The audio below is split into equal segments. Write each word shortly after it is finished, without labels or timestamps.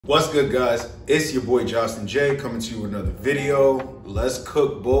What's good, guys? It's your boy Justin J coming to you with another video. Let's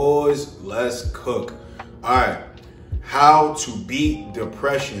cook, boys. Let's cook. All right, how to beat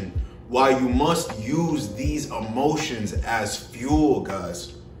depression. Why you must use these emotions as fuel,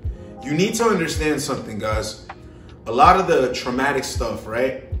 guys. You need to understand something, guys. A lot of the traumatic stuff,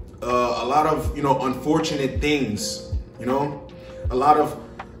 right? A lot of, unfortunate things, a lot of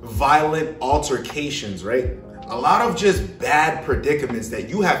violent altercations, right? A lot of just bad predicaments that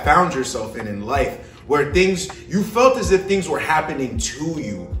you have found yourself in life, where you felt as if things were happening to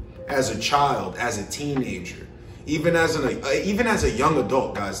you as a child, as a teenager, even as a young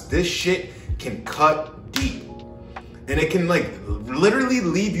adult, guys. This shit can cut deep, and it can literally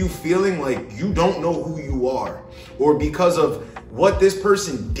leave you feeling like you don't know who you are, or because of what this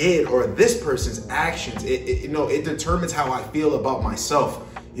person did or this person's actions, it determines how I feel about myself.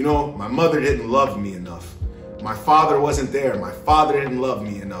 My mother didn't love me enough. My father wasn't there. My father didn't love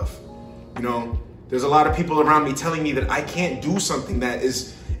me enough. There's a lot of people around me telling me that I can't do something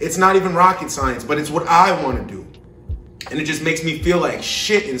it's not even rocket science, but it's what I want to do. And it just makes me feel like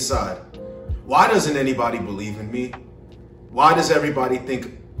shit inside. Why doesn't anybody believe in me? Why does everybody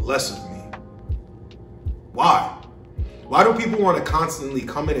think less of me? Why? Why do people want to constantly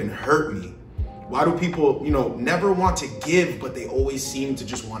come in and hurt me? Why do people, never want to give, but they always seem to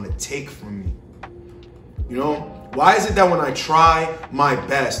just want to take from me? Why is it that when I try my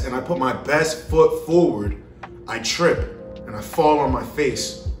best and I put my best foot forward, I trip and I fall on my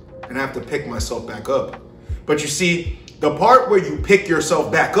face and I have to pick myself back up? But you see, the part where you pick yourself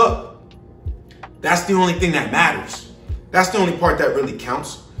back up, that's the only thing that matters. That's the only part that really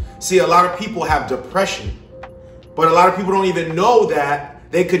counts. See, a lot of people have depression, but a lot of people don't even know that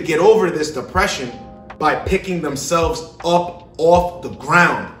they could get over this depression by picking themselves up off the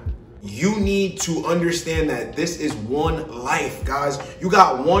ground. You need to understand that this is one life, guys. You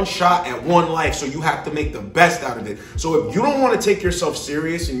got one shot at one life, so you have to make the best out of it. So if you don't want to take yourself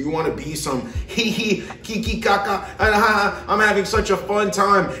serious and you want to be some hee kiki kaka, I'm having such a fun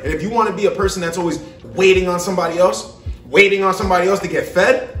time, and if you want to be a person that's always waiting on somebody else to get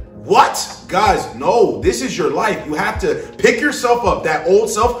fed, what? Guys, no, this is your life. You have to pick yourself up, that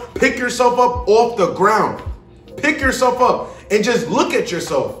old self, pick yourself up off the ground. Pick yourself up and just look at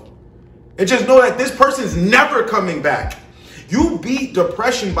yourself. And just know that this person's never coming back. You beat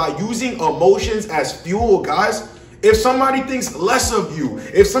depression by using emotions as fuel, guys. If somebody thinks less of you,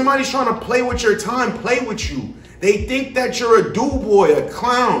 if somebody's trying to play with your time, play with you. They think that you're a do-boy, a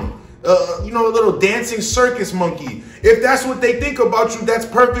clown, a little dancing circus monkey. If that's what they think about you, that's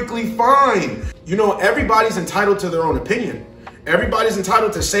perfectly fine. Everybody's entitled to their own opinion. Everybody's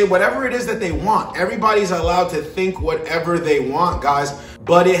entitled to say whatever it is that they want. Everybody's allowed to think whatever they want, guys.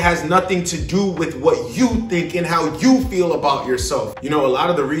 But it has nothing to do with what you think and how you feel about yourself. A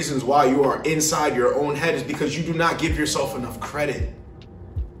lot of the reasons why you are inside your own head is because you do not give yourself enough credit.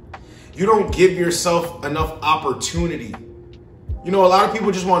 You don't give yourself enough opportunity. A lot of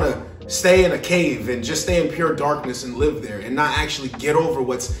people just want to stay in a cave and just stay in pure darkness and live there and not actually get over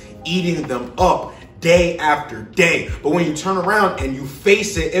what's eating them up day after day. But when you turn around and you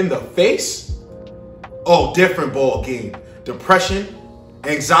face it in the face, different ball game. Depression,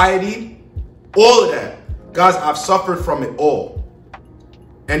 anxiety, all of that. Guys, I've suffered from it all.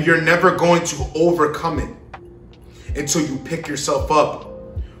 And you're never going to overcome it until you pick yourself up.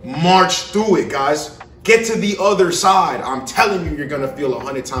 March through it, guys. Get to the other side. I'm telling you, you're going to feel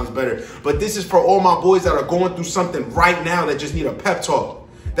 100 times better. But this is for all my boys that are going through something right now that just need a pep talk.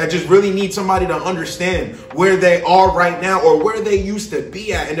 That just really need somebody to understand where they are right now or where they used to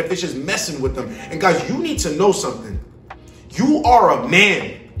be at, and if it's just messing with them. And guys, you need to know something. You are a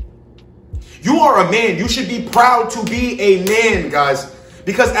man. You are a man. You should be proud to be a man, guys.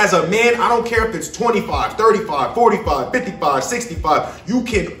 Because as a man, I don't care if it's 25, 35, 45, 55, 65. You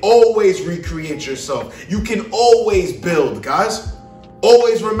can always recreate yourself. You can always build, guys.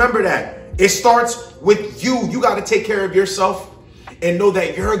 Always remember that. It starts with you. You got to take care of yourself and know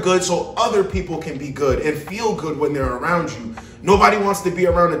that you're good so other people can be good and feel good when they're around you. Nobody wants to be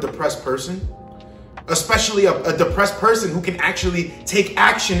around a depressed person. Especially a depressed person who can actually take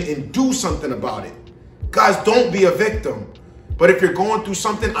action and do something about it. Guys, don't be a victim. But if you're going through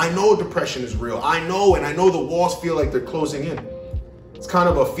something, I know depression is real. I know the walls feel like they're closing in. It's kind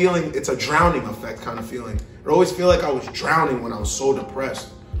of a feeling, it's a drowning effect kind of feeling. I always feel like I was drowning when I was so depressed.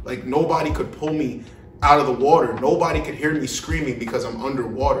 Like nobody could pull me out of the water. Nobody could hear me screaming because I'm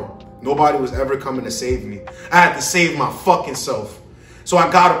underwater. Nobody was ever coming to save me. I had to save my fucking self. So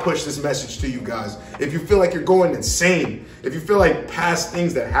I gotta push this message to you guys. If you feel like you're going insane, if you feel like past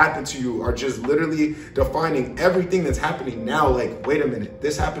things that happened to you are just literally defining everything that's happening now, like, wait a minute,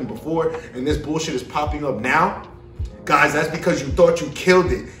 this happened before and this bullshit is popping up now, guys, that's because you thought you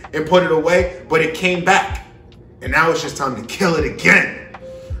killed it and put it away, but it came back. And now it's just time to kill it again.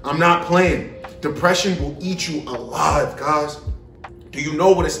 I'm not playing. Depression will eat you alive, guys. Do you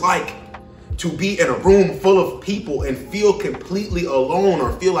know what it's like to be in a room full of people and feel completely alone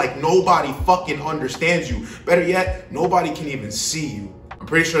or feel like nobody fucking understands you? Better yet, nobody can even see you. I'm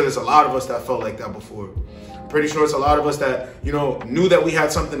pretty sure there's a lot of us that felt like that before. I'm pretty sure it's a lot of us that, you know, knew that we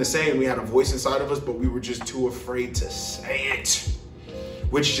had something to say and we had a voice inside of us, but we were just too afraid to say it,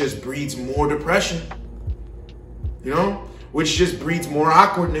 which just breeds more depression, you know, which just breeds more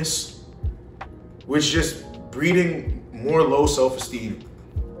awkwardness, which just breeding more low self-esteem.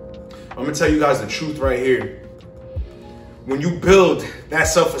 I'm gonna tell you guys the truth right here. When you build that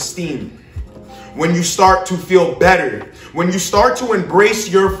self-esteem, when you start to feel better, when you start to embrace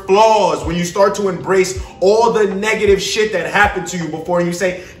your flaws, when you start to embrace all the negative shit that happened to you before, and you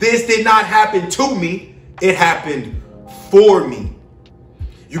say, this did not happen to me, it happened for me.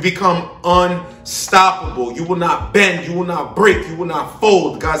 You become unstoppable. You will not bend, you will not break, you will not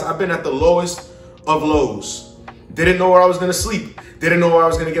fold. Guys, I've been at the lowest of lows. Didn't know where I was gonna sleep. Didn't know where I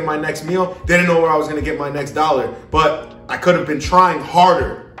was gonna get my next meal. Didn't know where I was gonna get my next dollar. But I could have been trying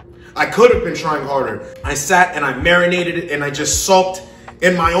harder. I could have been trying harder. I sat and I marinated it and I just sulked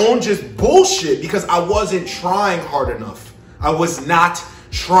in my own just bullshit because I wasn't trying hard enough. I was not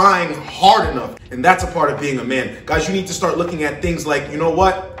trying hard enough. And that's a part of being a man. Guys, you need to start looking at things like, you know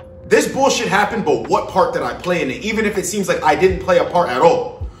what? This bullshit happened, but what part did I play in it? Even if it seems like I didn't play a part at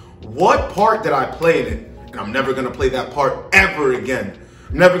all. What part did I play in it? And I'm never gonna play that part ever again.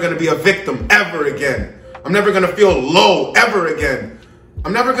 I'm never gonna be a victim ever again. I'm never gonna feel low ever again.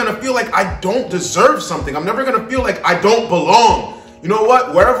 I'm never gonna feel like I don't deserve something. I'm never gonna feel like I don't belong. You know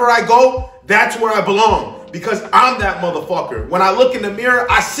what? Wherever I go, that's where I belong. Because I'm that motherfucker. When I look in the mirror,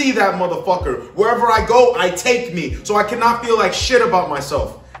 I see that motherfucker. Wherever I go, I take me. So I cannot feel like shit about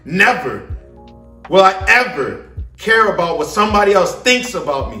myself. Never will I ever care about what somebody else thinks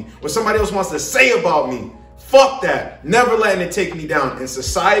about me, what somebody else wants to say about me. Fuck that. Never letting it take me down. In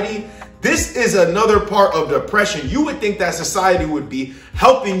society, this is another part of depression. You would think that society would be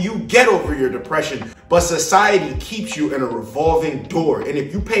helping you get over your depression, but society keeps you in a revolving door. And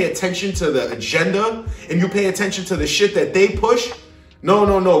if you pay attention to the agenda and you pay attention to the shit that they push,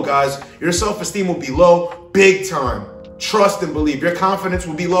 no, guys, your self-esteem will be low big time. Trust and believe. Your confidence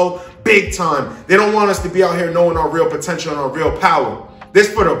will be low big time. They don't want us to be out here knowing our real potential and our real power.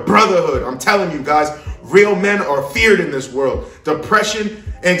 This for the brotherhood. I'm telling you guys, real men are feared in this world. Depression,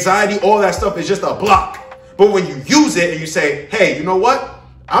 anxiety, all that stuff is just a block. But when you use it and you say, hey, you know what?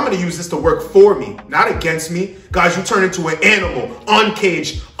 I'm going to use this to work for me, not against me. Guys, you turn into an animal,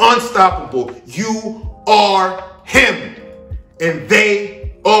 uncaged, unstoppable. You are him and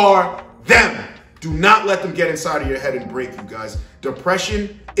they are them. Do not let them get inside of your head and break you, guys.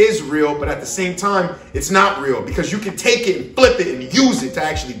 Depression is real, but at the same time, it's not real because you can take it and flip it and use it to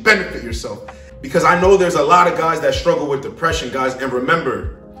actually benefit yourself. Because I know there's a lot of guys that struggle with depression, guys. And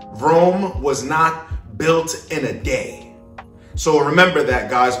remember, Rome was not built in a day. So remember that,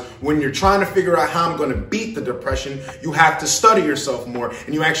 guys. When you're trying to figure out how I'm going to beat the depression, you have to study yourself more.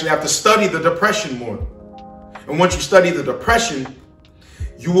 And you actually have to study the depression more. And once you study the depression,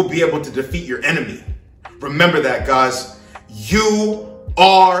 you will be able to defeat your enemy. Remember that, guys. You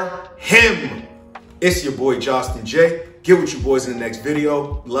are him. It's your boy, Justin J. Get with you boys in the next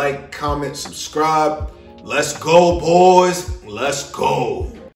video. Like, comment, subscribe. Let's go, boys. Let's go.